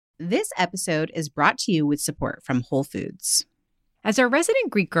This episode is brought to you with support from Whole Foods. As a resident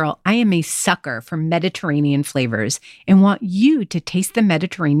Greek girl, I am a sucker for Mediterranean flavors and want you to taste the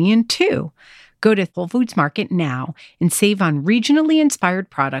Mediterranean too. Go to Whole Foods Market now and save on regionally inspired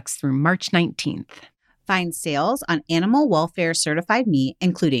products through March 19th. Find sales on animal welfare certified meat,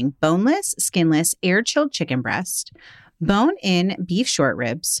 including boneless, skinless, air-chilled chicken breast, bone-in beef short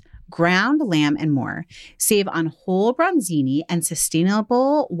ribs, ground lamb, and more. Save on whole bronzini and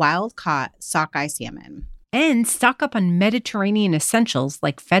sustainable wild-caught sockeye salmon. And stock up on Mediterranean essentials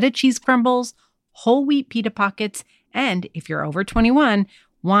like feta cheese crumbles, whole wheat pita pockets, and, if you're over 21,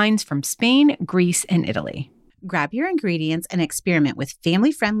 wines from Spain, Greece, and Italy. Grab your ingredients and experiment with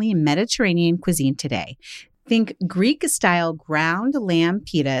family-friendly Mediterranean cuisine today. Think Greek-style ground lamb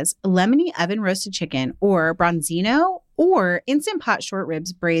pitas, lemony oven-roasted chicken, or bronzino, or instant pot short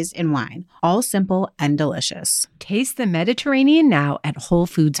ribs braised in wine. All simple and delicious. Taste the Mediterranean now at Whole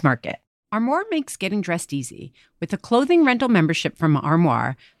Foods Market. Armoire makes getting dressed easy. With a clothing rental membership from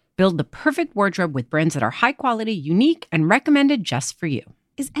Armoire, build the perfect wardrobe with brands that are high quality, unique, and recommended just for you.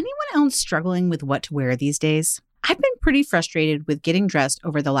 Is anyone else struggling with what to wear these days? I've been pretty frustrated with getting dressed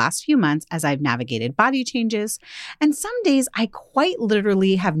over the last few months as I've navigated body changes, and some days I quite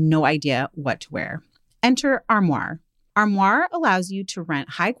literally have no idea what to wear. Enter Armoire. Armoire allows you to rent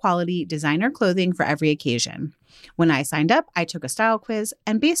high-quality designer clothing for every occasion. When I signed up, I took a style quiz,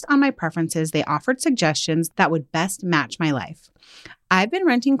 and based on my preferences, they offered suggestions that would best match my life. I've been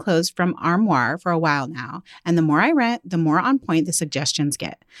renting clothes from Armoire for a while now, and the more I rent, the more on point the suggestions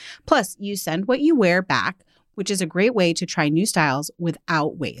get. Plus, you send what you wear back, which is a great way to try new styles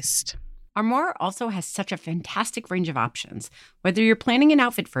without waste. Armoire also has such a fantastic range of options. Whether you're planning an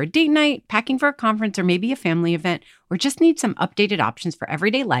outfit for a date night, packing for a conference, or maybe a family event, or just need some updated options for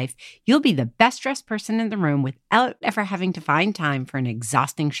everyday life, you'll be the best dressed person in the room without ever having to find time for an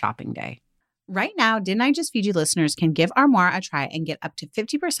exhausting shopping day. Right now, Didn't I Just Feed You listeners can give Armoire a try and get up to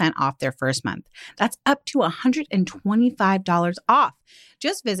 50% off their first month. That's up to $125 off.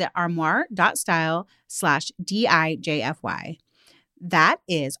 Just visit armoire.style/DIJFY. That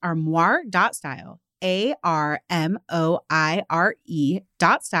is armoire.style,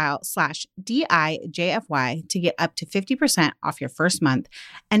 ARMOIRE.style/DIJFY to get up to 50% off your first month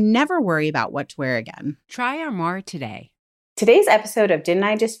and never worry about what to wear again. Try Armoire today. Today's episode of Didn't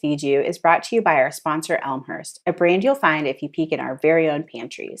I Just Feed You is brought to you by our sponsor, Elmhurst, a brand you'll find if you peek in our very own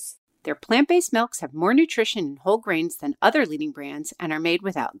pantries. Their plant-based milks have more nutrition and whole grains than other leading brands and are made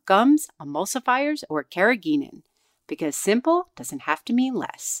without gums, emulsifiers, or carrageenan. Because simple doesn't have to mean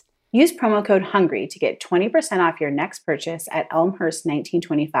less. Use promo code HUNGRY to get 20% off your next purchase at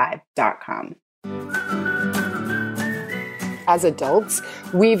elmhurst1925.com. As adults,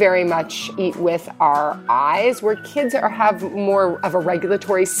 we very much eat with our eyes, where kids have more of a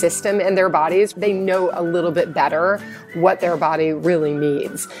regulatory system in their bodies. They know a little bit better what their body really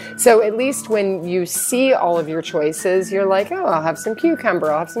needs. So at least when you see all of your choices, you're like, oh, I'll have some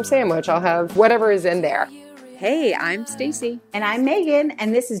cucumber, I'll have some sandwich, I'll have whatever is in there. Hey, I'm Stacy. And I'm Megan,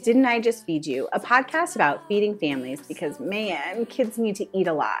 and this is Didn't I Just Feed You, a podcast about feeding families because, man, kids need to eat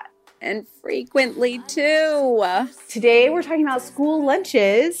a lot. And frequently, too. Today, we're talking about school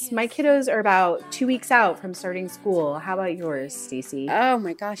lunches. My kiddos are about 2 weeks out from starting school. How about yours, Stacy? Oh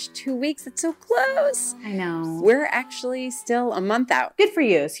my gosh, 2 weeks. It's so close. I know. We're actually still a month out. Good for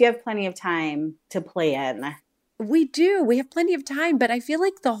you. So you have plenty of time to plan. We do. We have plenty of time, but I feel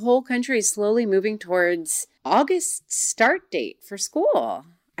like the whole country is slowly moving towards August start date for school.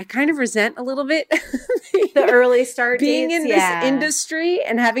 I kind of resent a little bit the early start being dates, in this industry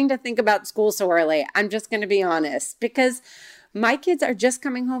and having to think about school so early. I'm just going to be honest, because my kids are just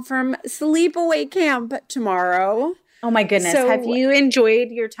coming home from sleepaway camp tomorrow. Oh my goodness. So, have you enjoyed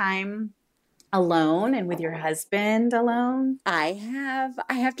your time alone and with your husband alone? I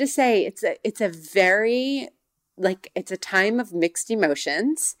have to say it's a very it's a time of mixed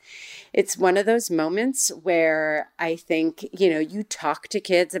emotions. It's one of those moments where I think, you talk to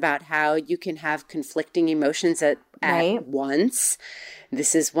kids about how you can have conflicting emotions at once.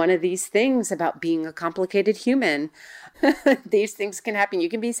 This is one of these things about being a complicated human. These things can happen. You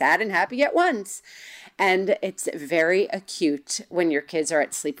can be sad and happy at once. And it's very acute when your kids are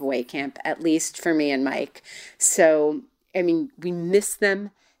at sleepaway camp, at least for me and Mike. So, we miss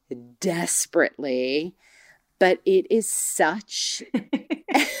them desperately. But it is such an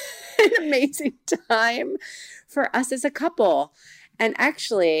amazing time for us as a couple. And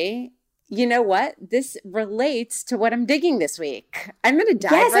actually, you know what? This relates to what I'm digging this week. I'm going to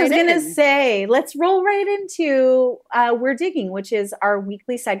dive right in. Yes, I was going to say, let's roll right into We're Digging, which is our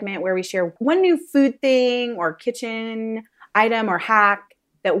weekly segment where we share one new food thing or kitchen item or hack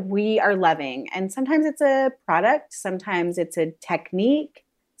that we are loving. And sometimes it's a product, sometimes it's a technique,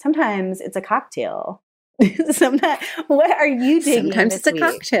 sometimes it's a cocktail. Sometimes, what are you digging Sometimes it's a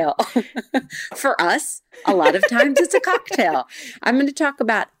cocktail. For us, a lot of times it's a cocktail. I'm going to talk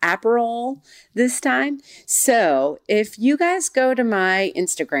about Aperol this time. So if you guys go to my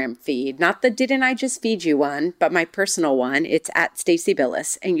Instagram feed, not the Didn't I Just Feed You one, but my personal one, it's at Stacey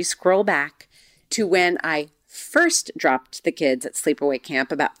Billis, and you scroll back to when I first dropped the kids at Sleepaway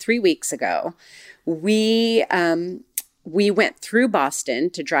Camp about 3 weeks ago, we went through Boston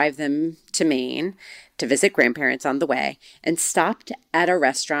to drive them to Maine to visit grandparents on the way, and stopped at a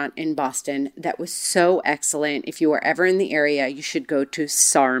restaurant in Boston that was so excellent. If you are ever in the area, you should go to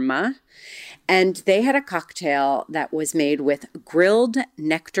Sarma. And they had a cocktail that was made with grilled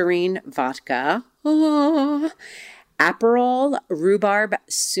nectarine vodka, Aperol, rhubarb,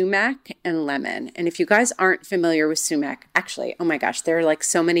 sumac, and lemon. And if you guys aren't familiar with sumac, actually, oh my gosh, there are like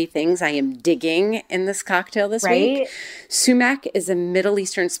so many things I am digging in this cocktail this week. Sumac is a Middle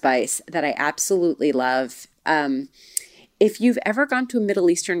Eastern spice that I absolutely love. If you've ever gone to a Middle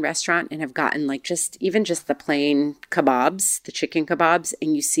Eastern restaurant and have gotten like just the plain kebabs, the chicken kebabs,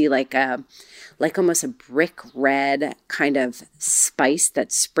 and you see like almost a brick red kind of spice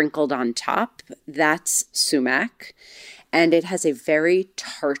that's sprinkled on top, that's sumac. And it has a very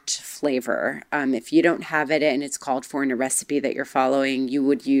tart flavor. If you don't have it and it's called for in a recipe that you're following, you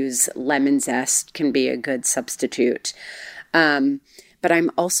would use lemon zest, can be a good substitute. But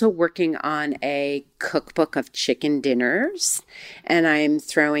I'm also working on a cookbook of chicken dinners, and I'm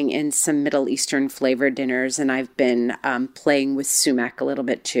throwing in some Middle Eastern flavored dinners, and I've been playing with sumac a little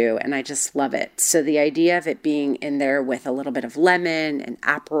bit too, and I just love it. So the idea of it being in there with a little bit of lemon and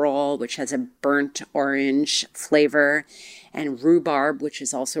Aperol, which has a burnt orange flavor, and rhubarb, which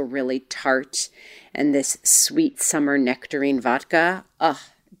is also really tart, and this sweet summer nectarine vodka,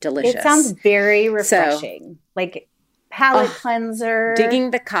 delicious. It sounds very refreshing. Palate cleanser.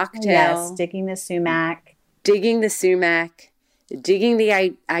 Digging the cocktail. Yes, digging the sumac. Digging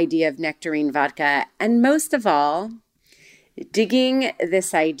the idea of nectarine vodka. And most of all, digging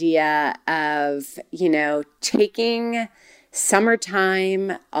this idea of, taking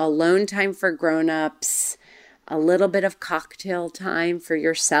summertime, alone time for grown-ups, a little bit of cocktail time for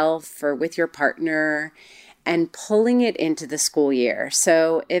yourself or with your partner, and pulling it into the school year.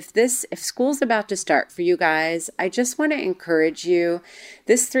 So if school's about to start for you guys, I just want to encourage you.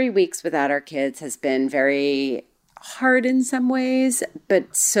 This 3 weeks without our kids has been very hard in some ways,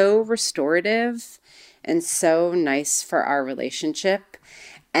 but so restorative and so nice for our relationship.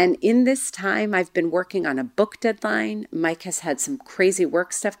 And in this time, I've been working on a book deadline. Mike has had some crazy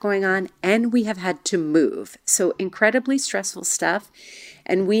work stuff going on, and we have had to move. So incredibly stressful stuff.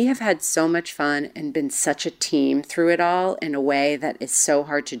 And we have had so much fun and been such a team through it all in a way that is so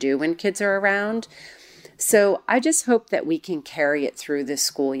hard to do when kids are around. So I just hope that we can carry it through this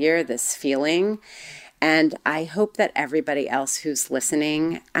school year, this feeling. And I hope that everybody else who's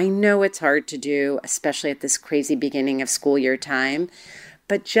listening, I know it's hard to do, especially at this crazy beginning of school year time,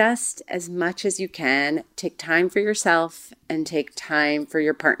 but just as much as you can, take time for yourself and take time for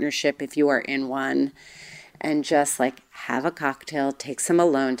your partnership if you are in one. And just have a cocktail, take some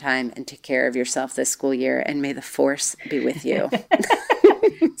alone time, and take care of yourself this school year. And may the force be with you.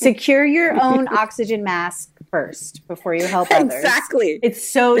 Secure your own oxygen mask first before you help others. Exactly. It's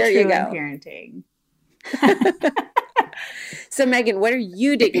so true in parenting. So Megan, what are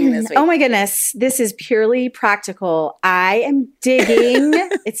you digging this week? Oh my goodness. This is purely practical. I am digging.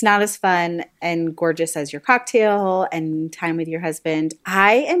 It's not as fun and gorgeous as your cocktail and time with your husband.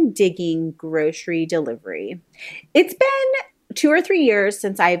 I am digging grocery delivery. It's been 2 or 3 years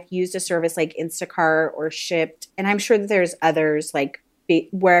since I've used a service like Instacart or Shipt. And I'm sure that there's others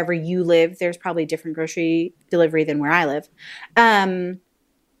wherever you live, there's probably different grocery delivery than where I live.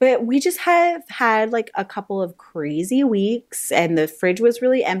 But we just have had a couple of crazy weeks, and the fridge was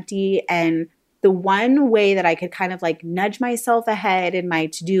really empty. And the one way that I could kind of nudge myself ahead in my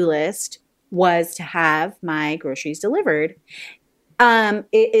to-do list was to have my groceries delivered. It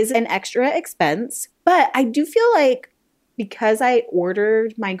is an extra expense, but I do feel because I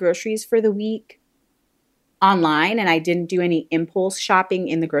ordered my groceries for the week online and I didn't do any impulse shopping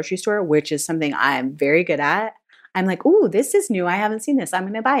in the grocery store, which is something I'm very good at. I'm ooh, this is new. I haven't seen this. I'm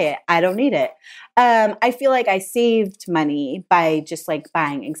going to buy it. I don't need it. I feel like I saved money by just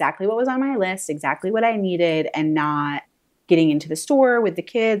buying exactly what was on my list, exactly what I needed, and not getting into the store with the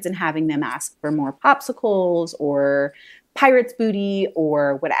kids and having them ask for more popsicles or Pirate's Booty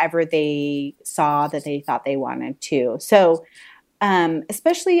or whatever they saw that they thought they wanted to. So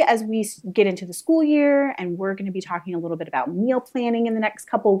especially as we get into the school year, and we're going to be talking a little bit about meal planning in the next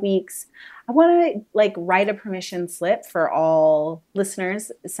couple weeks. I want to like write a permission slip for all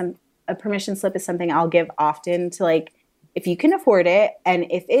listeners. A permission slip is something I'll give often to, like, if you can afford it and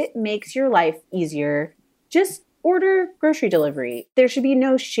if it makes your life easier, just order grocery delivery. There should be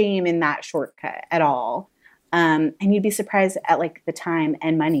no shame in that shortcut at all. And you'd be surprised at like the time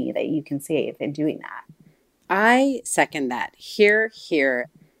and money that you can save in doing that. I second that. Here.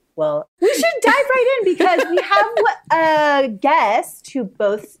 Well, we should dive right in because we have a guest who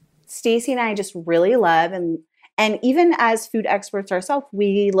both Stacy and I just really love. And even as food experts ourselves,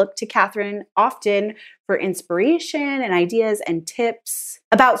 we look to Catherine often for inspiration and ideas and tips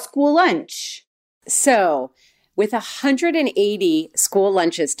about school lunch. So with 180 school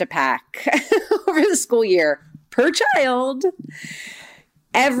lunches to pack over the school year per child,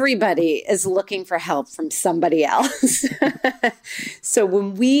 everybody is looking for help from somebody else. So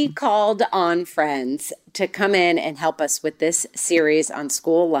when we called on friends to come in and help us with this series on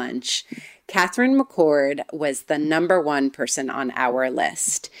school lunch, Catherine McCord was the number one person on our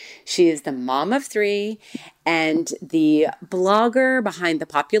list. She is the mom of 3 and the blogger behind the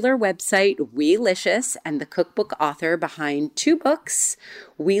popular website Weelicious and the cookbook author behind 2 books,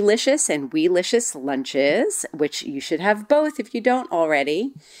 Weelicious and Weelicious Lunches, which you should have both if you don't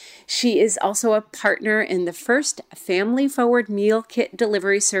already. She is also a partner in the first family-forward meal kit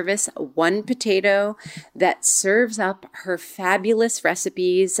delivery service, One Potato, that serves up her fabulous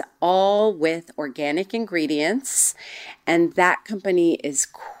recipes, all with organic ingredients. And that company is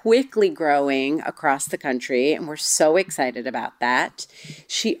quickly growing across the country, and we're so excited about that.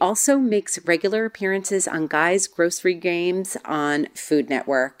 She also makes regular appearances on Guy's Grocery Games on Food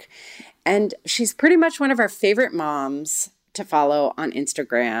Network. And she's pretty much one of our favorite moms to follow on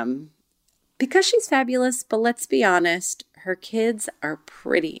Instagram because she's fabulous, but let's be honest, her kids are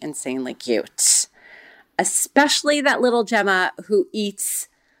pretty insanely cute. Especially that little Gemma who eats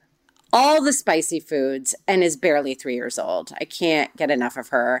all the spicy foods and is barely 3 years old. I can't get enough of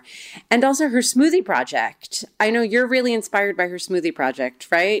her. And also her smoothie project. I know you're really inspired by her smoothie project,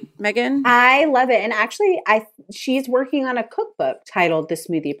 right, Megan? I love it. And actually, she's working on a cookbook titled The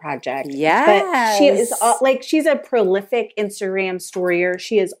Smoothie Project. Yes. But she is she's a prolific Instagram storyer.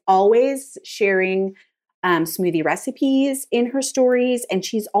 She is always sharing smoothie recipes in her stories. And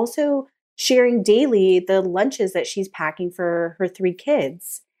she's also sharing daily the lunches that she's packing for her 3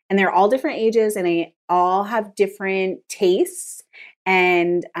 kids. And they're all different ages and they all have different tastes.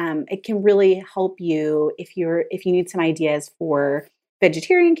 And it can really help you if you need some ideas for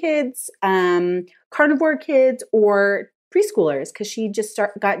vegetarian kids, carnivore kids, or preschoolers, because she just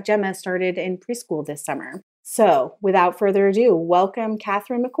got Gemma started in preschool this summer. So without further ado, welcome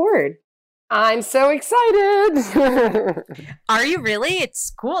Catherine McCord. I'm so excited. Are you really? It's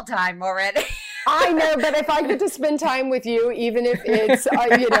school time already. I know, but if I get to spend time with you, even if it's,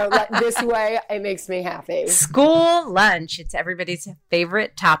 like this way, it makes me happy. School lunch. It's everybody's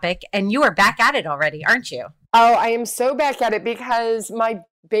favorite topic. And you are back at it already, aren't you? Oh, I am so back at it because my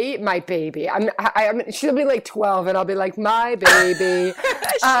baby, she'll be like 12 and I'll be like, my baby.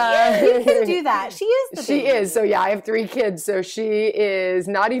 You can do that. She is the baby. She is. So yeah, I have 3 kids. So she is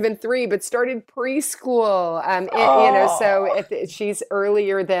not even 3, but started preschool. She's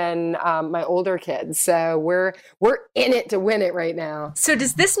earlier than my older kids. So we're in it to win it right now. So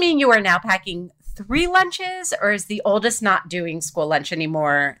does this mean you are now packing 3 lunches, or is the oldest not doing school lunch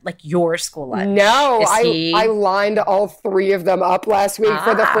anymore, like your school lunch? No, I lined all 3 of them up last week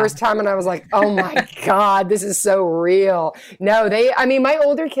for the first time, and I was like, oh my God, this is so real. No, my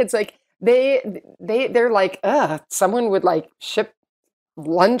older kids, like, they're like, someone would like ship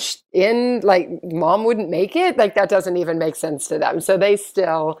lunch in, like mom wouldn't make it. Like that doesn't even make sense to them. So they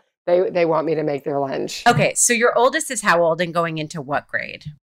still, they want me to make their lunch. Okay. So your oldest is how old and going into what grade?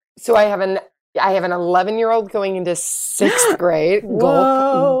 So I have an 11-year-old going into 6th grade.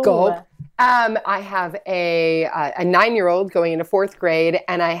 Gulp. I have a 9-year-old going into 4th grade,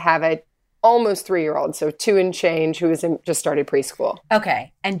 and I have a almost 3-year-old, so 2 and change, who just started preschool.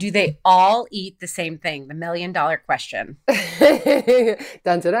 Okay. And do they all eat the same thing? The $1 million question.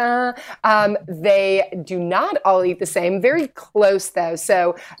 Dun, dun, dun. They do not all eat the same. Very close, though.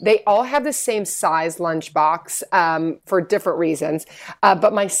 So they all have the same size lunchbox for different reasons.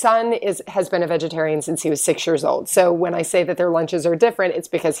 But my son has been a vegetarian since he was 6 years old. So when I say that their lunches are different, it's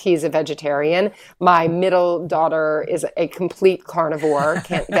because he's a vegetarian. My middle daughter is a complete carnivore.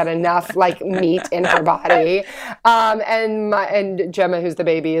 Can't get enough meat in her body. And Gemma, who's the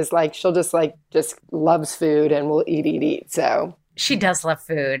baby, is like, she'll just loves food and will eat. So She does love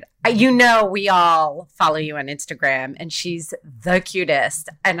food. You know, we all follow you on Instagram, and she's the cutest.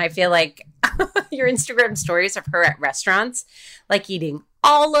 And I feel like your Instagram stories of her at restaurants, like eating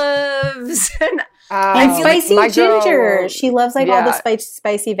olives And spicy ginger. girl, She loves like all the yeah.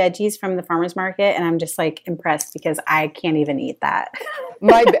 spicy veggies from the farmer's market. And I'm just like impressed because I can't even eat that.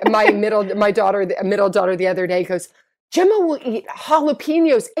 my middle daughter the other day goes, Gemma will eat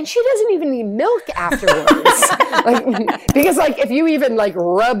jalapenos and she doesn't even need milk afterwards. Because if you even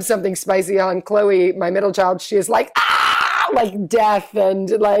rub something spicy on Chloe, my middle child, she is like, like death and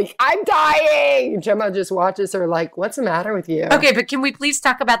like, I'm dying. Gemma just watches her like, what's the matter with you? Okay, but can we please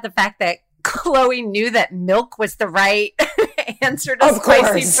talk about the fact that Chloe knew that milk was the right answer to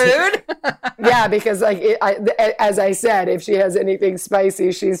spicy food? Yeah, because as I said, if she has anything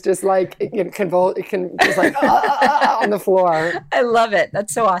spicy, she's just like on the floor. I love it.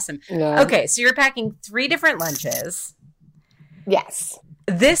 That's so awesome. Yeah. Okay, so you're packing 3 different lunches. Yes.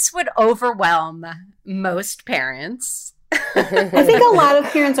 This would overwhelm most parents. I think a lot of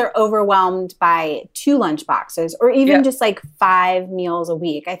parents are overwhelmed by 2 lunch boxes or even just like 5 meals a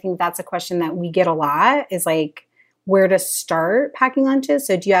week. I think that's a question that we get a lot is like where to start packing lunches.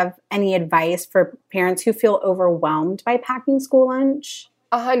 So do you have any advice for parents who feel overwhelmed by packing school lunch?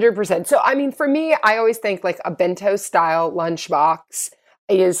 100%. So, I mean, for me, I always think like a bento style lunchbox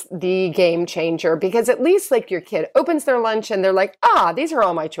is the game changer because at least like your kid opens their lunch and they're like, these are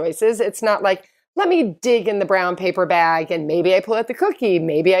all my choices. It's not like, let me dig in the brown paper bag and maybe I pull out the cookie,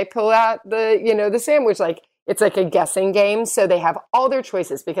 maybe I pull out the sandwich. Like it's like a guessing game. So they have all their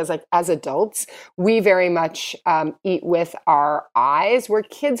choices because like as adults, we very much eat with our eyes where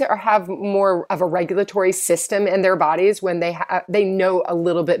kids have more of a regulatory system in their bodies when they know a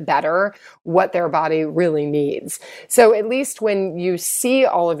little bit better what their body really needs. So at least when you see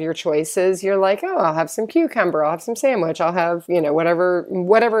all of your choices, you're like, I'll have some cucumber, I'll have some sandwich, I'll have,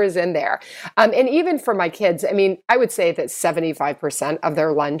 whatever is in there. And even for my kids, I mean, I would say that 75% of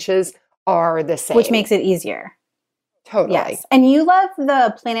their lunches are the same. Which makes it easier. Totally. Yes. And you love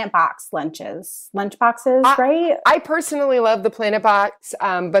the Planet Box lunch boxes, right? I personally love the Planet Box,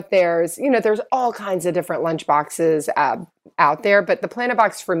 but there's all kinds of different lunch boxes out there. But the Planet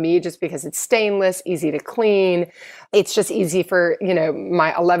Box for me, just because it's stainless, easy to clean, it's just easy for,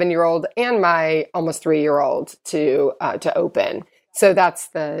 my 11-year-old and my almost 3-year-old to open. So that's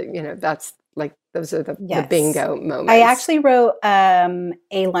those are the bingo moments. I actually wrote a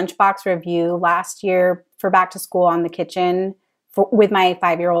lunchbox review last year for back to school on the kitchen with my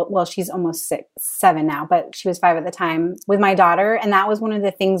 5-year-old. Well, she's almost 7 now, but she was 5 at the time with my daughter. And that was one of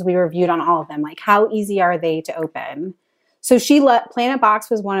the things we reviewed on all of them. Like, how easy are they to open? So Planet Box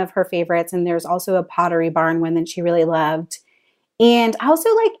was one of her favorites. And there's also a Pottery Barn one that she really loved. And I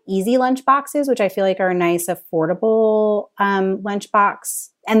also like easy lunch boxes, which I feel like are a nice, affordable lunch box.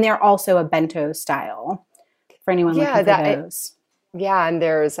 And they're also a bento style for anyone looking for those. Yeah, and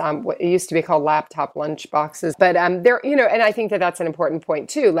there's what it used to be called laptop lunch boxes, but there, and I think that that's an important point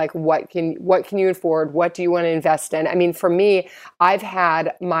too. Like, what can you afford? What do you want to invest in? I mean, for me, I've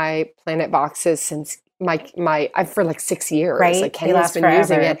had my Planet boxes since for like 6 years. Right? Like Kenya's been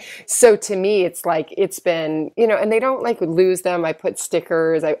using it. So to me, it's like, it's been, and they don't like lose them. I put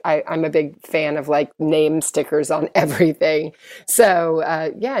stickers. I'm a big fan of like name stickers on everything. So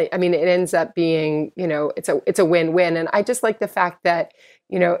yeah, I mean, it ends up being, it's a win-win. And I just like the fact that,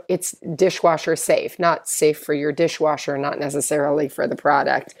 it's dishwasher safe, not safe for your dishwasher, not necessarily for the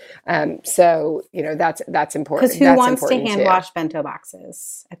product. So, that's important. Because who wants to hand wash bento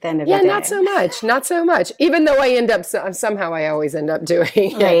boxes at the end of the day? Yeah, not so much. Even though I always end up doing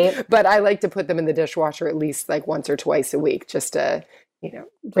it. Right. But I like to put them in the dishwasher at least like once or twice a week just to,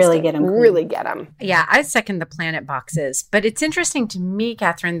 really get them. Yeah, I second the Planet boxes. But it's interesting to me,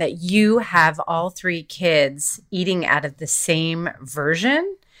 Catherine, that you have all 3 kids eating out of the same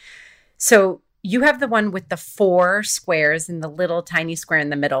version. So you have the one with the 4 squares and the little tiny square in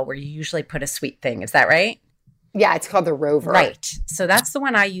the middle where you usually put a sweet thing. Is that right? Yeah, it's called the Rover. Right. So that's the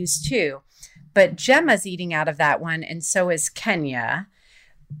one I use too. But Gemma's eating out of that one, and so is Kenya.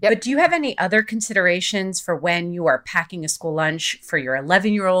 Yep. But do you have any other considerations for when you are packing a school lunch for your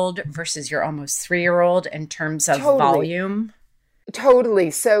 11-year-old versus your almost 3-year-old in terms of volume? Totally.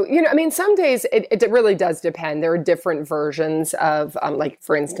 So, some days it really does depend. There are different versions of, like,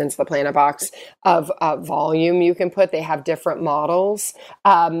 for instance, the Planet Box of volume you can put. They have different models.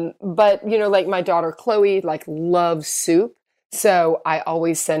 But, like my daughter, Chloe, like loves soup. So I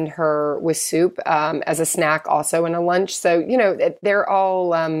always send her with soup as a snack also in a lunch. So, they're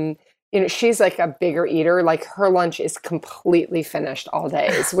all, she's like a bigger eater. Like her lunch is completely finished all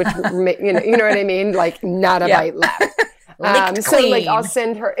days, which, you know what I mean? Like not a bite left. Licked So like clean. I'll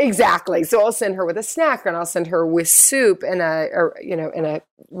send her exactly. So I'll send her with a snack, and I'll send her with soup in a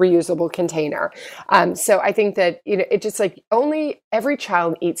reusable container. So I think that it just like only every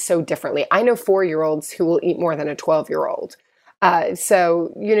child eats so differently. I know 4-year-olds who will eat more than a 12-year-old.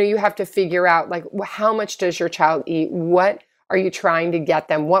 So you have to figure out like how much does your child eat? What are you trying to get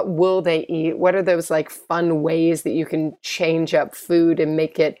them? What will they eat? What are those like fun ways that you can change up food and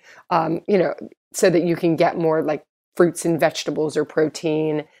make it, so that you can get more like fruits and vegetables or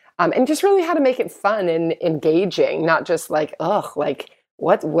protein, and just really how to make it fun and engaging, not just like, ugh, like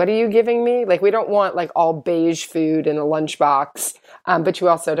what are you giving me? Like we don't want like all beige food in a lunchbox, but you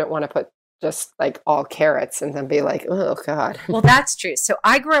also don't want to put just like all carrots and then be like, oh God. Well, that's true. So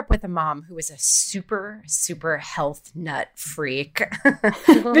I grew up with a mom who was a super, super health nut freak. Like,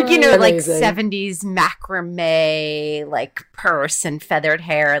 like 70s macrame, like purse and feathered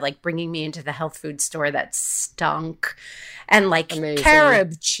hair, like bringing me into the health food store that stunk, and like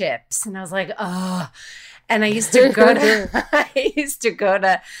carob chips. And I was like, oh. And I used to go to,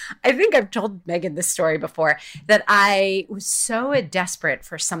 I think I've told Megan this story before, that I was so desperate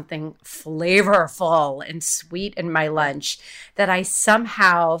for something flavorful and sweet in my lunch that I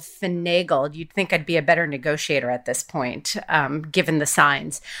somehow finagled. You'd think I'd be a better negotiator at this point, given the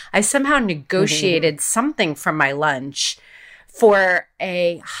signs. I somehow negotiated something from my lunch for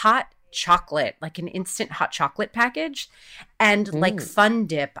a hot chocolate, like an instant hot chocolate package. And like Fun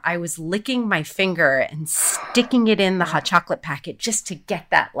Dip, I was licking my finger and sticking it in the hot chocolate packet just to get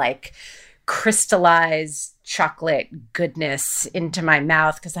that like crystallized chocolate goodness into my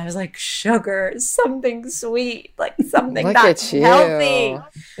mouth, because I was like, sugar, something sweet, like something that's healthy.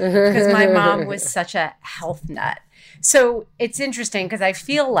 Because my mom was such a health nut. So it's interesting because I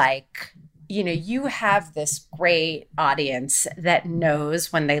feel like you have this great audience that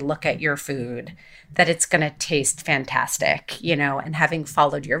knows when they look at your food that it's going to taste fantastic, and having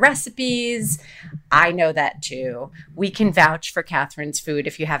followed your recipes, I know that too. We can vouch for Catherine's food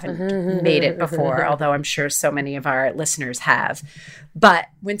if you haven't made it before, although I'm sure so many of our listeners have. But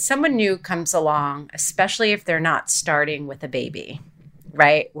when someone new comes along, especially if they're not starting with a baby,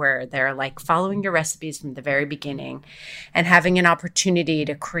 right, where they're like following your recipes from the very beginning and having an opportunity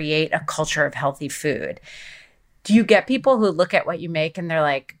to create a culture of healthy food, do you get people who look at what you make and they're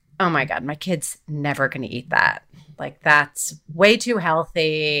like, oh my God, my kid's never going to eat that. Like, that's way too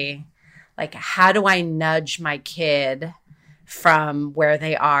healthy. Like, how do I nudge my kid from where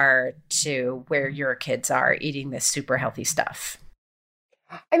they are to where your kids are eating this super healthy stuff?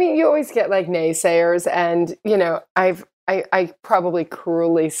 I mean, you always get like naysayers, and I probably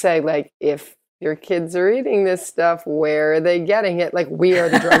cruelly say, like, if your kids are eating this stuff, where are they getting it? Like, we are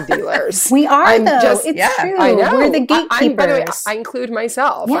the drug dealers. We are, it's true. I know. We're the gatekeepers. By the way, I include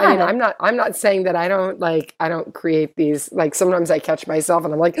myself. Yeah. I mean, I'm not saying that I don't create these, like, sometimes I catch myself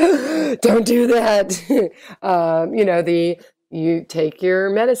and I'm like, don't do that. You take your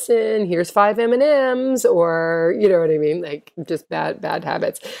medicine, here's 5 M&Ms, or, you know what I mean? Like, just bad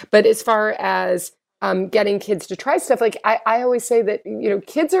habits. But as far as getting kids to try stuff, like I always say that,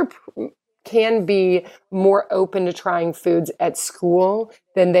 kids can be more open to trying foods at school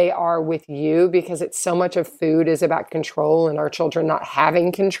than they are with you, because it's so much of food is about control and our children not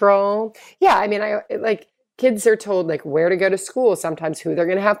having control. Yeah, I mean, kids are told like where to go to school, sometimes who they're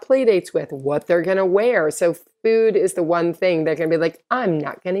going to have play dates with, what they're going to wear. So food is the one thing they're going to be like, I'm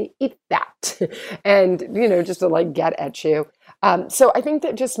not going to eat that. And, just to like get at you. So I think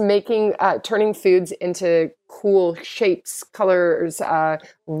that just turning foods into cool shapes, colors,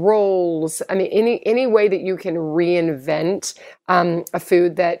 rolls, I mean, any way that you can reinvent a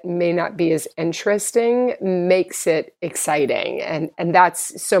food that may not be as interesting makes it exciting. And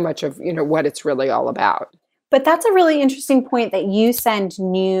that's so much of, what it's really all about. But that's a really interesting point that you send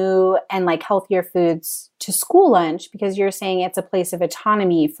new and like healthier foods to school lunch, because you're saying it's a place of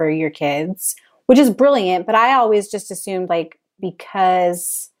autonomy for your kids, which is brilliant. But I always just assumed like,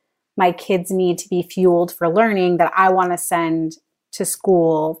 because my kids need to be fueled for learning, that I want to send to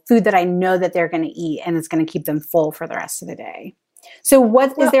school food that I know that they're going to eat and it's going to keep them full for the rest of the day. So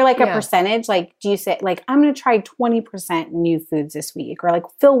is there like a percentage? Like, do you say like, I'm going to try 20% new foods this week, or like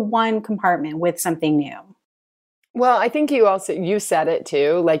fill one compartment with something new? Well, I think you said it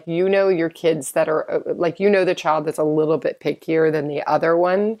too. Like, your kids that are like, the child that's a little bit pickier than the other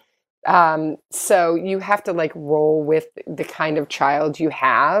one. So you have to like roll with the kind of child you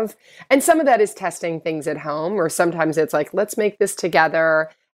have. And some of that is testing things at home, or sometimes it's like, let's make this together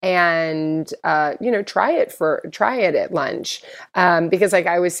and, try it at lunch. Because like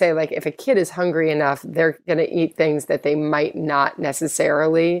I always say, like if a kid is hungry enough, they're going to eat things that they might not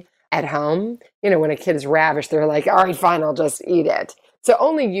necessarily at home. When a kid is ravished, they're like, all right, fine, I'll just eat it. So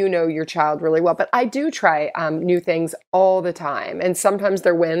only you know your child really well. But I do try new things all the time. And sometimes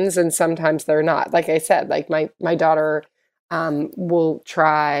they're wins and sometimes they're not. Like I said, like my daughter will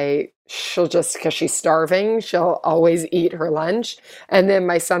try, she'll just, because she's starving, she'll always eat her lunch. And then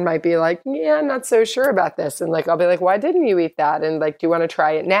my son might be like, yeah, I'm not so sure about this. And like, I'll be like, why didn't you eat that? And like, do you want to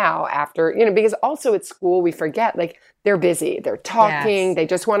try it now after, because also at school, we forget, like, they're busy, they're talking, Yes. they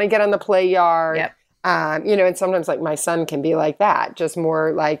just want to get on the play yard. Yep. And sometimes like my son can be like that, just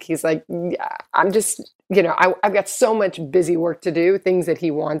more like, he's like, yeah, I'm just, I've got so much busy work to do, things that he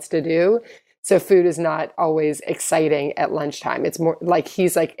wants to do. So food is not always exciting at lunchtime. It's more like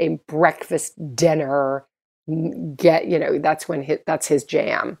he's like a breakfast dinner that's his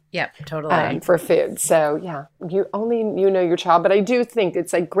jam. Yep, totally. For food. So yeah, you know your child, but I do think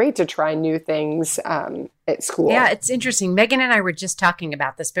it's like great to try new things at school. Yeah, it's interesting. Megan and I were just talking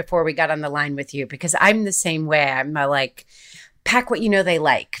about this before we got on the line with you, because I'm the same way. I'm like, pack what they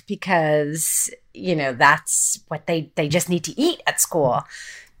like, because that's what they just need to eat at school.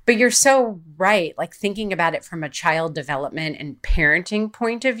 But you're so right. Like, thinking about it from a child development and parenting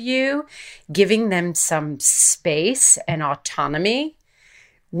point of view, giving them some space and autonomy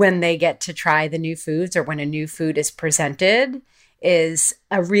when they get to try the new foods or when a new food is presented is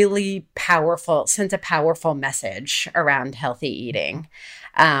a really powerful, sends a powerful message around healthy eating.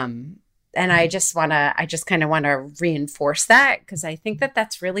 And I just kind of want to reinforce that, because I think that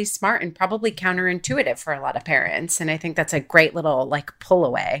that's really smart and probably counterintuitive for a lot of parents. And I think that's a great little like pull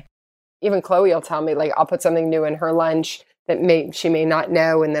away. Even Chloe will tell me, like, I'll put something new in her lunch that she may not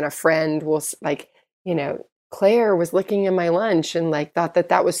know. And then a friend will like, Claire was looking in my lunch and like thought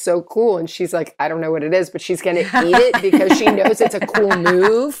that was so cool. And she's like, I don't know what it is, but she's going to eat it because she knows it's a cool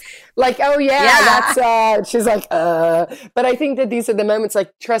move. Like, oh yeah. That's, she's like, but I think that these are the moments,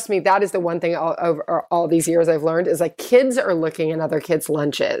 like, trust me, that is the one thing over all these years I've learned is like kids are looking at other kids'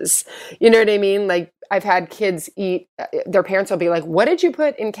 lunches. You know what I mean? Like, I've had kids eat, their parents will be like, what did you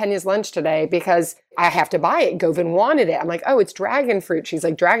put in Kenya's lunch today? Because I have to buy it. Govin wanted it. I'm like, oh, it's dragon fruit. She's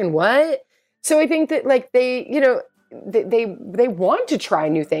like, dragon what? So I think that like they want to try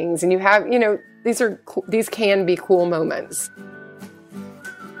new things, and you have, these can be cool moments.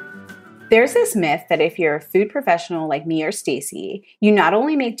 There's this myth that if you're a food professional like me or Stacy, you not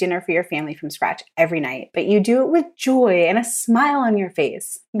only make dinner for your family from scratch every night, but you do it with joy and a smile on your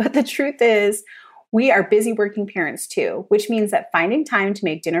face. But the truth is, we are busy working parents too, which means that finding time to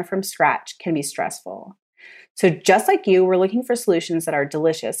make dinner from scratch can be stressful. So just like you, we're looking for solutions that are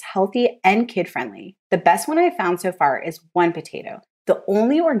delicious, healthy, and kid-friendly. The best one I've found so far is One Potato, the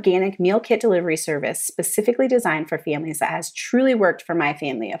only organic meal kit delivery service specifically designed for families that has truly worked for my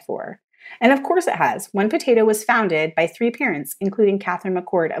family of 4. And of course it has. One Potato was founded by 3 parents, including Catherine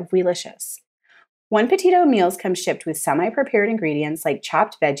McCord of Weelicious. One Potato meals come shipped with semi-prepared ingredients like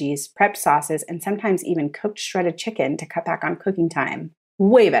chopped veggies, prepped sauces, and sometimes even cooked shredded chicken to cut back on cooking time.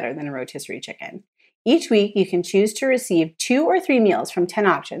 Way better than a rotisserie chicken. Each week, you can choose to receive 2 or 3 meals from 10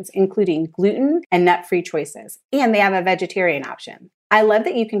 options, including gluten and nut-free choices. And they have a vegetarian option. I love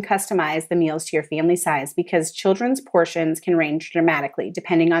that you can customize the meals to your family size because children's portions can range dramatically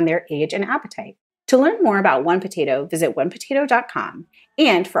depending on their age and appetite. To learn more about One Potato, visit onepotato.com.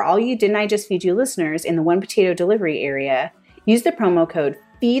 And for all you Didn't I Just Feed You listeners in the One Potato delivery area, use the promo code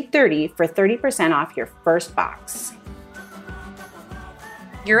FEED30 for 30% off your first box.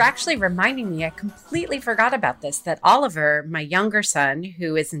 You're actually reminding me, I completely forgot about this, that Oliver, my younger son,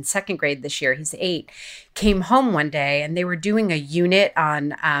 who is in 2nd grade this year, he's 8, came home one day and they were doing a unit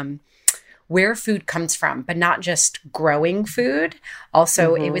on where food comes from, but not just growing food.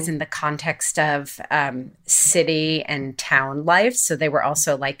 Also, it was in the context of city and town life. So they were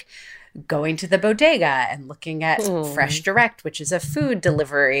also like going to the bodega and looking at Fresh Direct, which is a food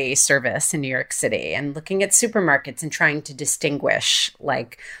delivery service in New York City, and looking at supermarkets and trying to distinguish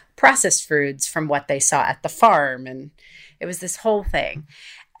like processed foods from what they saw at the farm. And it was this whole thing.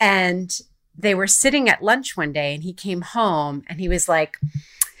 And they were sitting at lunch one day and he came home and he was like,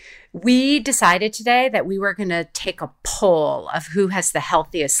 we decided today that we were going to take a poll of who has the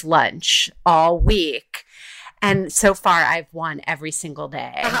healthiest lunch all week. And so far, I've won every single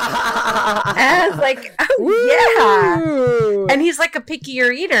day. And I was like, oh, yeah. And he's like a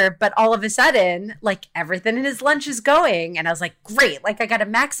pickier eater, but all of a sudden, like everything in his lunch is going. And I was like, great, like I got to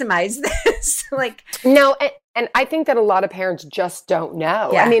maximize this. Like, no, and I think that a lot of parents just don't know.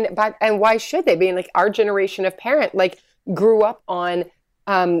 Yeah. I mean, and why should they be? Like our generation of parent, like grew up on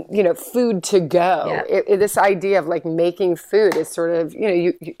food to go. Yeah. This idea of like making food is sort of,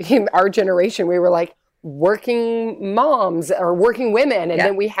 our generation, we were like, working moms or working women. And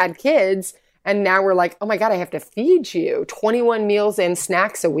then we had kids. And now we're like, oh my God, I have to feed you 21 meals and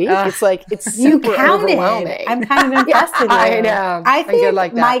snacks a week. It's like, it's super overwhelming. I'm kind of impressed with you. I know. I think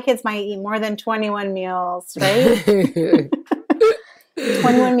like my kids might eat more than 21 meals, right?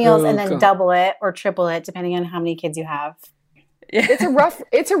 21 meals and then double it or triple it, depending on how many kids you have. It's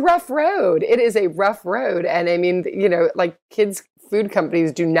a rough road. It is a rough road. And I mean, like food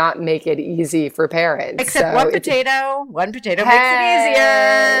companies do not make it easy for parents. Except one potato makes it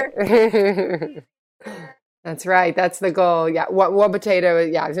easier. That's right. That's the goal. Yeah. One potato.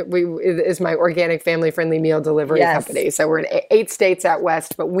 Yeah. Is my organic family friendly meal delivery company. So we're in 8 states out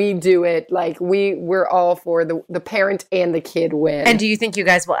west, but we do it like we're all for the parent and the kid win. And do you think you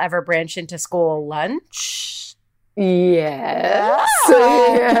guys will ever branch into school lunch? Yes.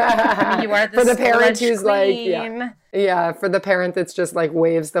 Yeah. You are for the parent who's queen. like, for the parent that's just like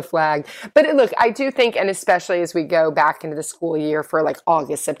waves the flag. But look, I do think, and especially as we go back into the school year for like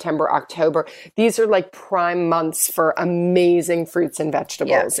August, September, October, these are like prime months for amazing fruits and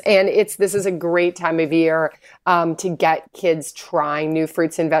vegetables. Yeah. And this is a great time of year to get kids trying new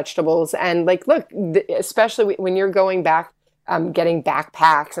fruits and vegetables. And like, look, especially when you're going back, getting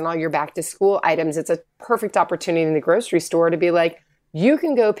backpacks and all your back to school items, it's a perfect opportunity in the grocery store to be like, you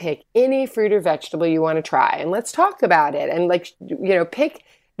can go pick any fruit or vegetable you want to try and let's talk about it. And like, pick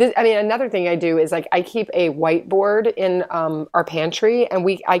this. I mean, another thing I do is like, I keep a whiteboard in our pantry and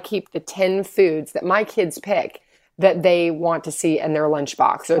I keep the 10 foods that my kids pick that they want to see in their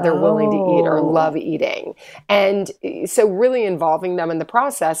lunchbox or they're willing to eat or love eating. And so really involving them in the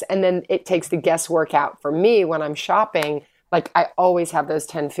process. And then it takes the guesswork out for me when I'm shopping. Like I always have those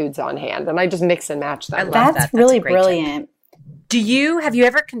 10 foods on hand and I just mix and match them. I love that. That's really brilliant. Have you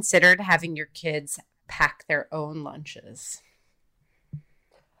ever considered having your kids pack their own lunches?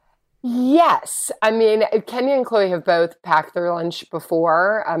 Yes. I mean, Kenya and Chloe have both packed their lunch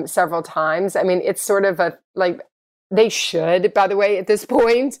before several times. I mean, it's sort of they should, by the way, at this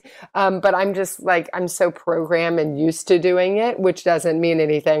point. But I'm just like, I'm so programmed and used to doing it, which doesn't mean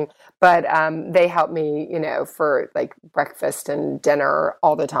anything. But they help me, for like breakfast and dinner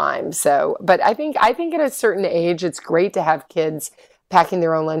all the time. So, but I think at a certain age, it's great to have kids packing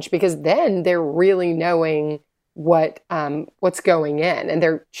their own lunch because then they're really knowing what's going in and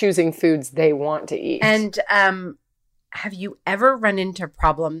they're choosing foods they want to eat. And have you ever run into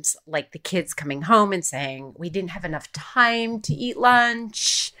problems like the kids coming home and saying, we didn't have enough time to eat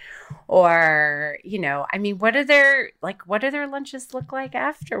lunch? Or, I mean, what do their lunches look like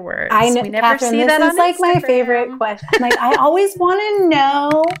afterwards? I know, we never Catherine, see that this on is like Instagram. my favorite question. Like, I always want to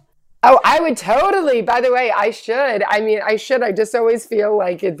know. Oh, I would totally. By the way, I should. I mean, I should. I just always feel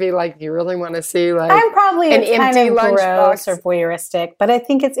like it'd be like, you really want to see like I'm probably an empty lunchbox or voyeuristic, but I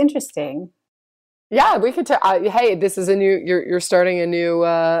think it's interesting. Yeah, we could. Hey, this is a new. You're starting a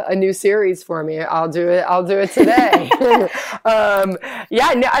new series for me. I'll do it today.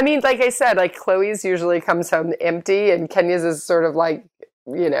 Yeah. No, I mean, like I said, like Chloe's usually comes home empty, and Kenya's is sort of like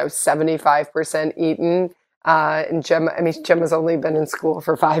 75% eaten. And Gemma's only been in school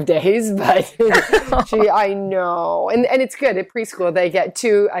for 5 days, but I know. And it's good at preschool. They get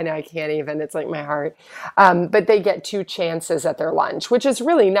 2, I know I can't even, it's like my heart. But they get 2 chances at their lunch, which is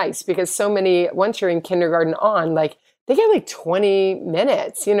really nice because so many, once you're in kindergarten on, like they get like 20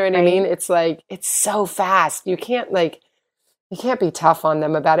 minutes, you know what I mean? It's like, it's so fast. You can't be tough on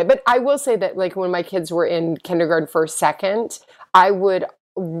them about it. But I will say that like when my kids were in kindergarten for a second,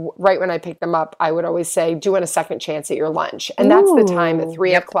 right when I picked them up, I would always say, do you want a second chance at your lunch? And that's the time at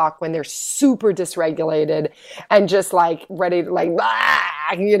 3 o'clock when they're super dysregulated and just like ready to like,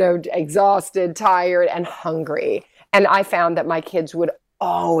 exhausted, tired, and hungry. And I found that my kids would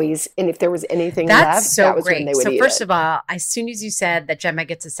always, and if there was anything left, that was when they would eat it. So first of all, as soon as you said that Gemma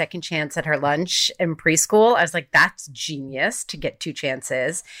gets a second chance at her lunch in preschool, I was like, that's genius to get 2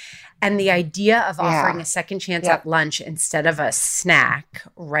 chances. And the idea of offering a second chance at lunch instead of a snack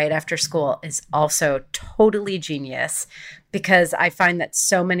right after school is also totally genius because I find that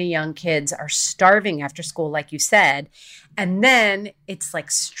so many young kids are starving after school, like you said. And then it's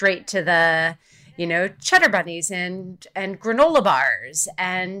like straight to the cheddar bunnies and granola bars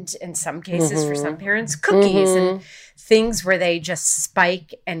and in some cases for some parents, cookies and things where they just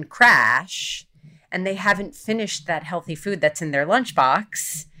spike and crash and they haven't finished that healthy food that's in their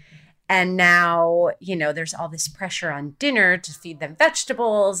lunchbox. And now, there's all this pressure on dinner to feed them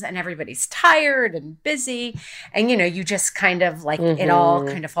vegetables and everybody's tired and busy. And, you just kind of like it all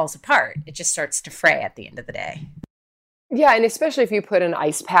kind of falls apart. It just starts to fray at the end of the day. Yeah, and especially if you put an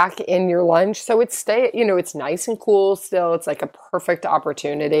ice pack in your lunch, so it's it's nice and cool still. It's like a perfect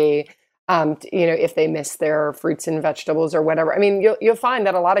opportunity. if they miss their fruits and vegetables or whatever. I mean, you'll find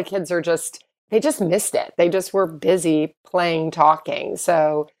that a lot of kids they just missed it. They just were busy playing, talking.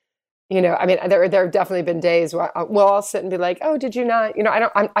 So, I mean, there have definitely been days where I'll sit and be like, oh, did you not,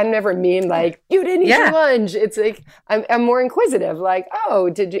 I'm never mean, like, you didn't eat your lunch. It's like, I'm more inquisitive. Like, oh,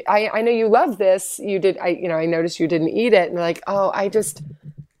 did you, I know you love this. You did, I noticed you didn't eat it. And like, oh,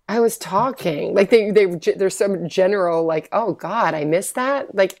 I was talking. Like there's some general, like, oh God, I missed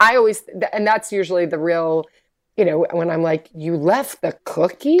that. Like and that's usually the real, when I'm like, you left the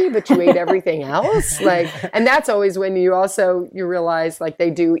cookie, but you ate everything else. Like, and that's always when you realize like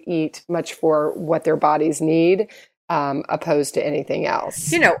they do eat much for what their bodies need, opposed to anything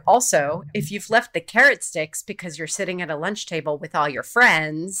else. Also, if you've left the carrot sticks because you're sitting at a lunch table with all your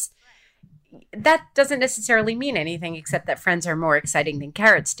friends, that doesn't necessarily mean anything except that friends are more exciting than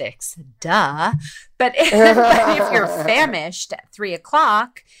carrot sticks. Duh. But if you're famished at 3:00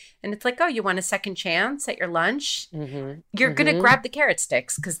 and it's like, oh, you want a second chance at your lunch, you're going to grab the carrot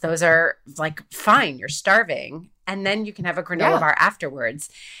sticks because those are like, fine, you're starving. And then you can have a granola bar afterwards.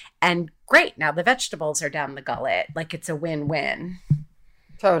 And great, now the vegetables are down the gullet. Like it's a win-win.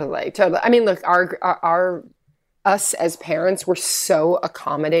 Totally. I mean, look, our us as parents were so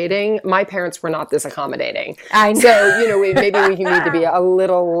accommodating. My parents were not this accommodating. I know. So, maybe we need to be a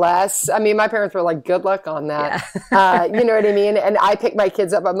little less. I mean, my parents were like, good luck on that. Yeah. You know what I mean? And I pick my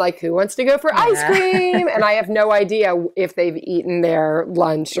kids up. I'm like, who wants to go for ice cream? And I have no idea if they've eaten their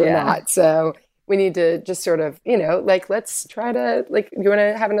lunch or not. So we need to just sort of, like, let's try to, like, you want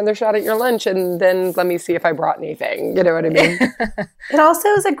to have another shot at your lunch and then let me see if I brought anything. You know what I mean? It also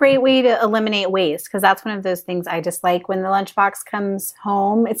is a great way to eliminate waste because that's one of those things I dislike when the lunchbox comes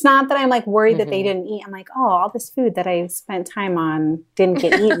home. It's not that I'm like worried that they didn't eat. I'm like, oh, all this food that I spent time on didn't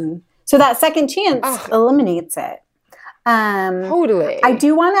get eaten. So that second chance eliminates it. Totally. I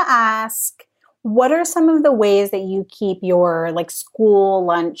do want to ask, what are some of the ways that you keep your like school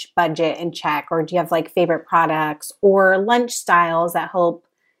lunch budget in check? Or do you have like favorite products or lunch styles that help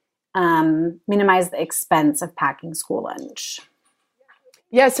minimize the expense of packing school lunch?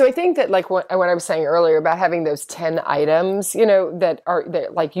 Yeah, so I think that like what I was saying earlier about having those 10 items, that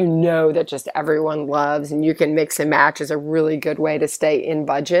like, that just everyone loves and you can mix and match is a really good way to stay in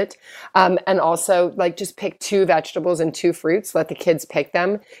budget. And also like just pick 2 vegetables and 2 fruits, let the kids pick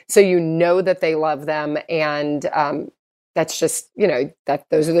them. So that they love them. And that's just, that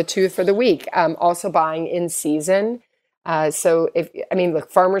those are the 2 for the week. Also buying in season. So look,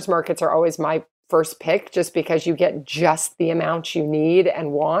 farmers markets are always my first pick just because you get just the amount you need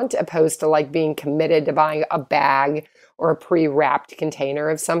and want opposed to like being committed to buying a bag or a pre-wrapped container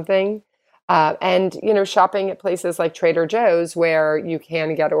of something. And shopping at places like Trader Joe's where you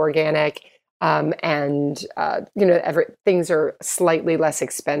can get organic and things are slightly less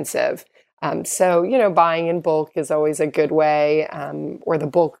expensive. So buying in bulk is always a good way, or the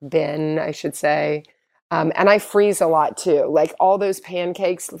bulk bin, I should say. And I freeze a lot too. Like all those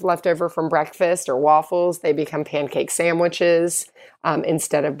pancakes left over from breakfast or waffles, they become pancake sandwiches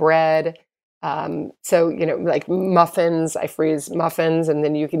instead of bread. So, like muffins, I freeze muffins and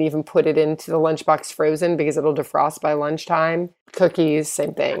then you can even put it into the lunchbox frozen because it'll defrost by lunchtime. Cookies,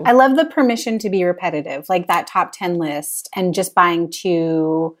 same thing. I love the permission to be repetitive, like that top 10 list and just buying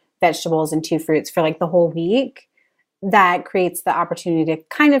 2 vegetables and 2 fruits for like the whole week. That creates the opportunity to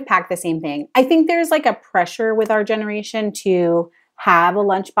kind of pack the same thing. I think there's like a pressure with our generation to have a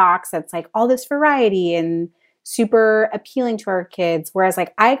lunchbox that's like all this variety and super appealing to our kids. Whereas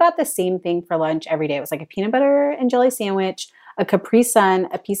like I got the same thing for lunch every day. It was like a peanut butter and jelly sandwich, a Capri Sun,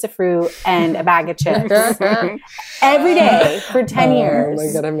 a piece of fruit, and a bag of chips every day for 10 years. Oh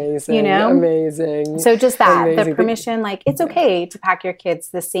my God, amazing. Amazing. So just that, the permission, like it's okay to pack your kids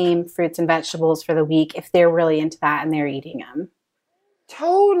the same fruits and vegetables for the week if they're really into that and they're eating them.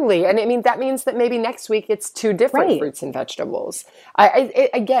 Totally. And I mean, that means that maybe next week it's 2 different fruits and vegetables.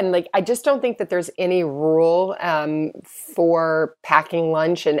 I just don't think that there's any rule for packing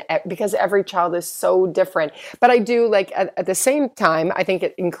lunch and because every child is so different. But I do like at the same time, I think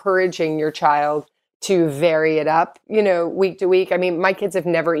encouraging your child to vary it up, week to week. I mean, my kids have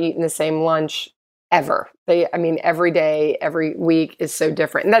never eaten the same lunch ever. Every day, every week is so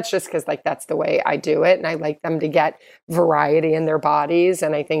different. And that's just because like, that's the way I do it. And I like them to get variety in their bodies.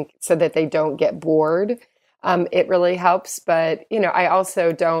 And I think so that they don't get bored, it really helps. But, I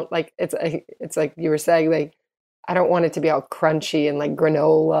also don't like, it's like you were saying, like, I don't want it to be all crunchy and like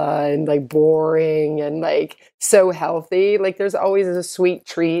granola and like boring and like so healthy. Like there's always a sweet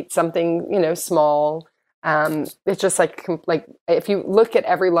treat, something, small. It's just like if you look at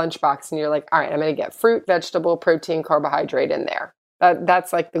every lunchbox and you're like, all right, I'm going to get fruit, vegetable, protein, carbohydrate in there.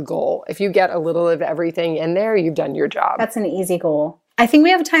 That's like the goal. If you get a little of everything in there, you've done your job. That's an easy goal. I think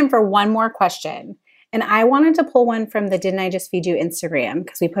we have time for one more question. And I wanted to pull one from the Didn't I Just Feed You Instagram,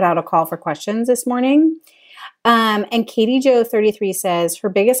 because we put out a call for questions this morning. And Katie Joe 33 says her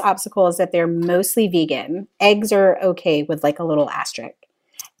biggest obstacle is that they're mostly vegan. Eggs are okay with like a little asterisk.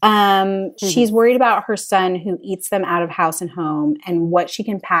 She's worried about her son who eats them out of house and home and what she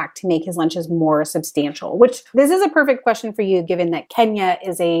can pack to make his lunches more substantial, which this is a perfect question for you, given that Kenya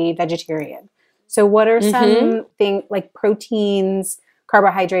is a vegetarian. So what are some things like proteins,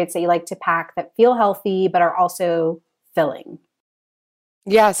 carbohydrates that you like to pack that feel healthy, but are also filling?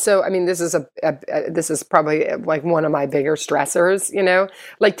 Yeah. So, I mean, this is probably like one of my bigger stressors,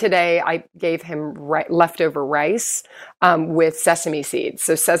 like today I gave him leftover rice, with sesame seeds.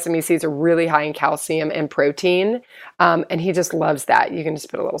 So sesame seeds are really high in calcium and protein. And he just loves that. You can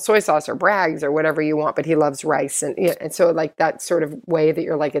just put a little soy sauce or Bragg's or whatever you want, but he loves rice. And so like that sort of way that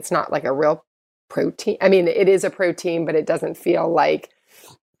you're like, it's not like a real protein. I mean, it is a protein, but it doesn't feel like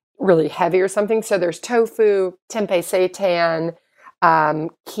really heavy or something. So there's tofu, tempeh seitan,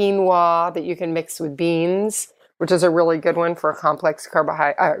 quinoa that you can mix with beans, which is a really good one for a complex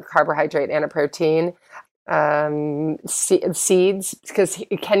carbohydrate and a protein. Seeds, because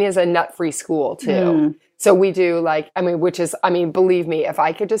Kenya's a nut-free school too. So we do believe me, if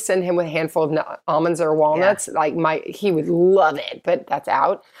I could just send him with a handful of almonds or walnuts, he would love it, but that's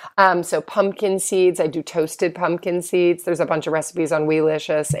out. So pumpkin seeds, I do toasted pumpkin seeds. There's a bunch of recipes on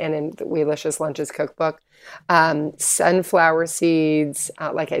Weelicious and in the Weelicious Lunches cookbook. Sunflower seeds,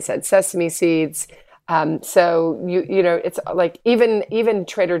 like I said, sesame seeds. So it's like even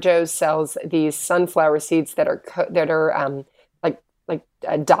Trader Joe's sells these sunflower seeds that are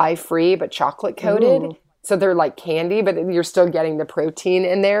dye free but chocolate coated. Ooh. So they're like candy, but you're still getting the protein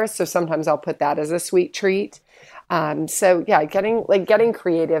in there. So sometimes I'll put that as a sweet treat. So yeah, getting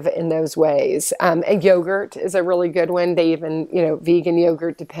creative in those ways. And yogurt is a really good one. They even, vegan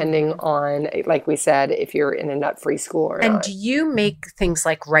yogurt, depending on, like we said, if you're in a nut-free school or not. And do you make things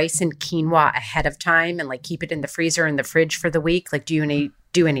like rice and quinoa ahead of time and like keep it in the freezer in the fridge for the week? Like do you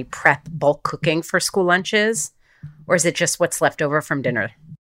do any prep bulk cooking for school lunches? Or is it just what's left over from dinner?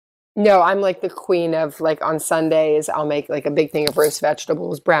 No, I'm like the queen of like on Sundays, I'll make like a big thing of roast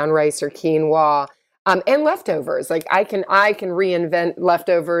vegetables, brown rice or quinoa. And leftovers, like I can reinvent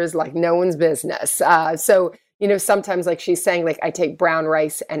leftovers like no one's business. So, sometimes like she's saying, like I take brown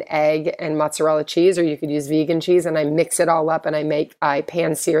rice and egg and mozzarella cheese, or you could use vegan cheese, and I mix it all up and I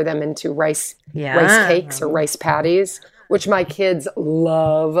pan sear them into rice cakes or rice patties, which my kids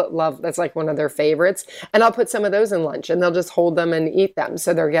love. That's like one of their favorites. And I'll put some of those in lunch and they'll just hold them and eat them.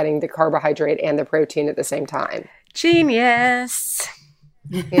 So they're getting the carbohydrate and the protein at the same time. Genius.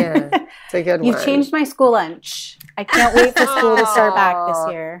 Yeah, it's a good one. You've changed my school lunch. I can't wait for school to start back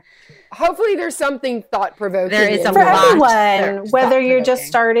this year. Hopefully there's something thought-provoking. There is for everyone, whether you're just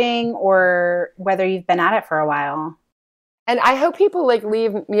starting or whether you've been at it for a while. And I hope people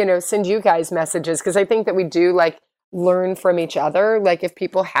leave, send you guys messages, because I think that we do learn from each other. Like if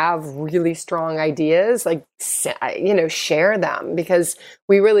people have really strong ideas, share them, because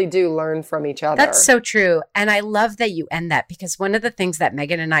we really do learn from each other. That's so true. And I love that you end that, because one of the things that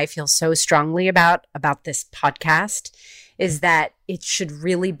Megan and I feel so strongly about this podcast is that it should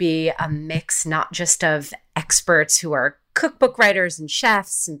really be a mix, not just of experts who are cookbook writers and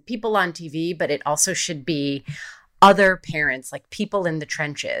chefs and people on TV, but it also should be other parents, like people in the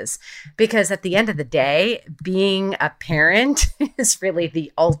trenches, because at the end of the day, being a parent is really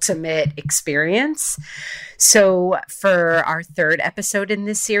the ultimate experience. So for our third episode in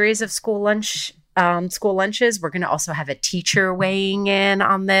this series of school lunches, we're going to also have a teacher weighing in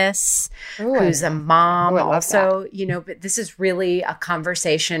on this, who's a mom also, but this is really a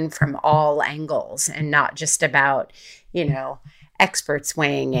conversation from all angles and not just about, experts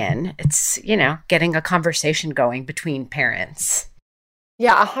weighing in. It's, getting a conversation going between parents.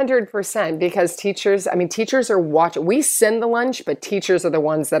 Yeah, 100%, because teachers are watching. We send the lunch, but teachers are the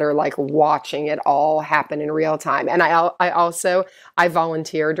ones that are watching it all happen in real time. And I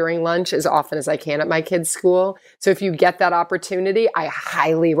volunteer during lunch as often as I can at my kids' school. So if you get that opportunity, I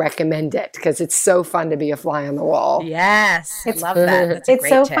highly recommend it, because it's so fun to be a fly on the wall. Yes, I love that. It's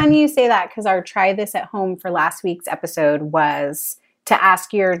so fun you say that, because our Try This at Home for last week's episode was to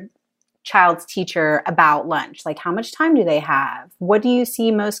ask your child's teacher about lunch. Like, how much time do they have? What do you see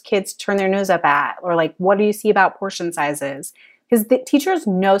most kids turn their nose up at? Or what do you see about portion sizes? Because the teachers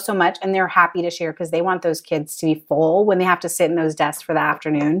know so much, and they're happy to share, because they want those kids to be full when they have to sit in those desks for the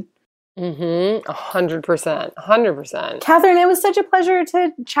afternoon. Mm-hmm. 100%. 100%. Catherine, it was such a pleasure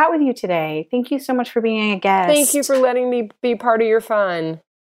to chat with you today. Thank you so much for being a guest. Thank you for letting me be part of your fun.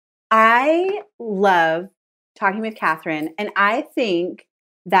 I love talking with Catherine, and I think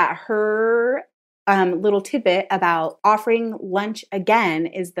that her little tidbit about offering lunch again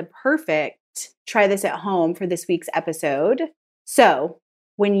is the perfect try this at home for this week's episode. So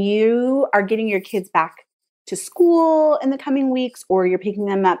when you are getting your kids back to school in the coming weeks, or you're picking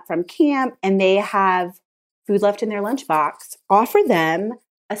them up from camp and they have food left in their lunchbox, offer them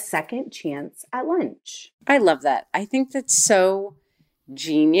a second chance at lunch. I love that. I think that's so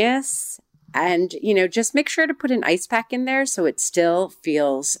genius. And, just make sure to put an ice pack in there so it still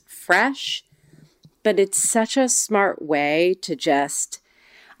feels fresh. But it's such a smart way to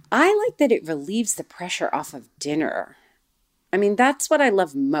I like that it relieves the pressure off of dinner. I mean, that's what I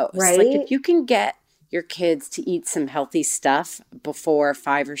love most. Right? Like if you can get your kids to eat some healthy stuff before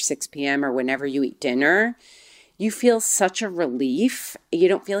 5 or 6 p.m. or whenever you eat dinner, you feel such a relief. You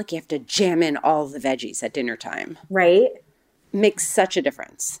don't feel like you have to jam in all the veggies at dinner time. Right? Makes such a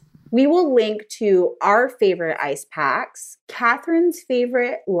difference. We will link to our favorite ice packs, Catherine's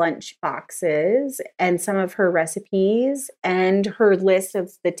favorite lunch boxes, and some of her recipes, and her list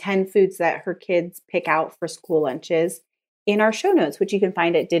of the 10 foods that her kids pick out for school lunches in our show notes, which you can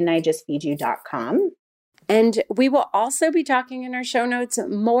find at didn'tijustfeedyou.com. And we will also be talking in our show notes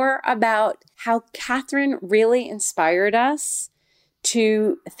more about how Catherine really inspired us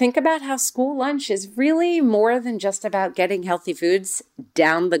to think about how school lunch is really more than just about getting healthy foods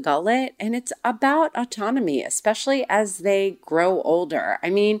down the gullet. And it's about autonomy, especially as they grow older. I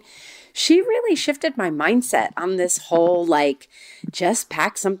mean, she really shifted my mindset on this whole, just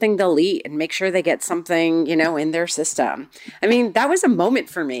pack something they'll eat and make sure they get something, in their system. I mean, that was a moment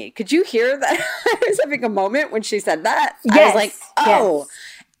for me. Could you hear that? I was having a moment when she said that. Yes, I was like, oh, yes.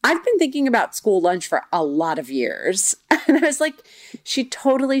 I've been thinking about school lunch for a lot of years. And I was like, she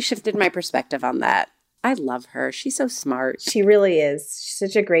totally shifted my perspective on that. I love her. She's so smart. She really is. She's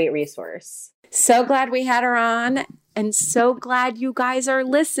such a great resource. So glad we had her on, and so glad you guys are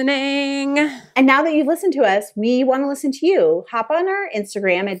listening. And now that you've listened to us, we want to listen to you. Hop on our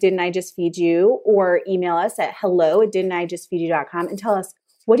Instagram at Didn't I Just Feed You, or email us at hello@didn'tijustfeedyou.com and tell us,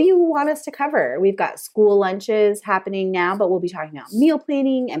 what do you want us to cover? We've got school lunches happening now, but we'll be talking about meal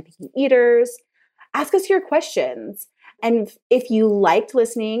planning and picky eaters. Ask us your questions. And if you liked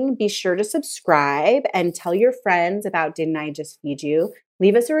listening, be sure to subscribe and tell your friends about Didn't I Just Feed You.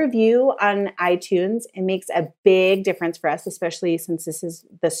 Leave us a review on iTunes. It makes a big difference for us, especially since this is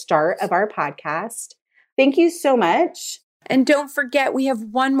the start of our podcast. Thank you so much. And don't forget, we have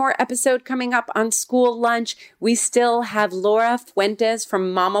one more episode coming up on school lunch. We still have Laura Fuentes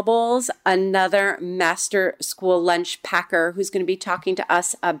from Mama Bowls, another master school lunch packer, who's going to be talking to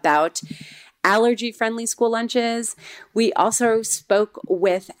us about allergy-friendly school lunches. We also spoke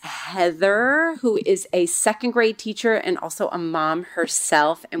with Heather, who is a second grade teacher and also a mom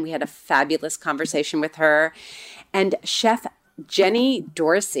herself, and we had a fabulous conversation with her. And Chef Jenny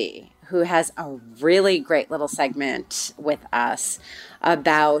Dorsey, who has a really great little segment with us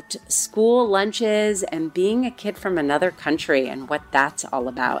about school lunches and being a kid from another country and what that's all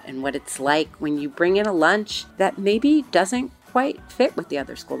about and what it's like when you bring in a lunch that maybe doesn't quite fit with the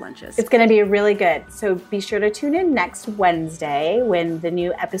other school lunches. It's going to be really good. So be sure to tune in next Wednesday when the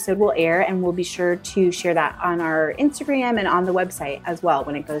new episode will air, and we'll be sure to share that on our Instagram and on the website as well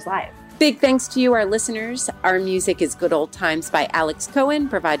when it goes live. Big thanks to you, our listeners. Our music is Good Old Times by Alex Cohen,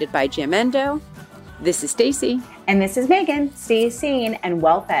 provided by Jamendo. This is Stacy. And this is Megan. Stay sane and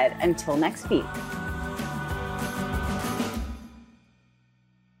well fed until next week.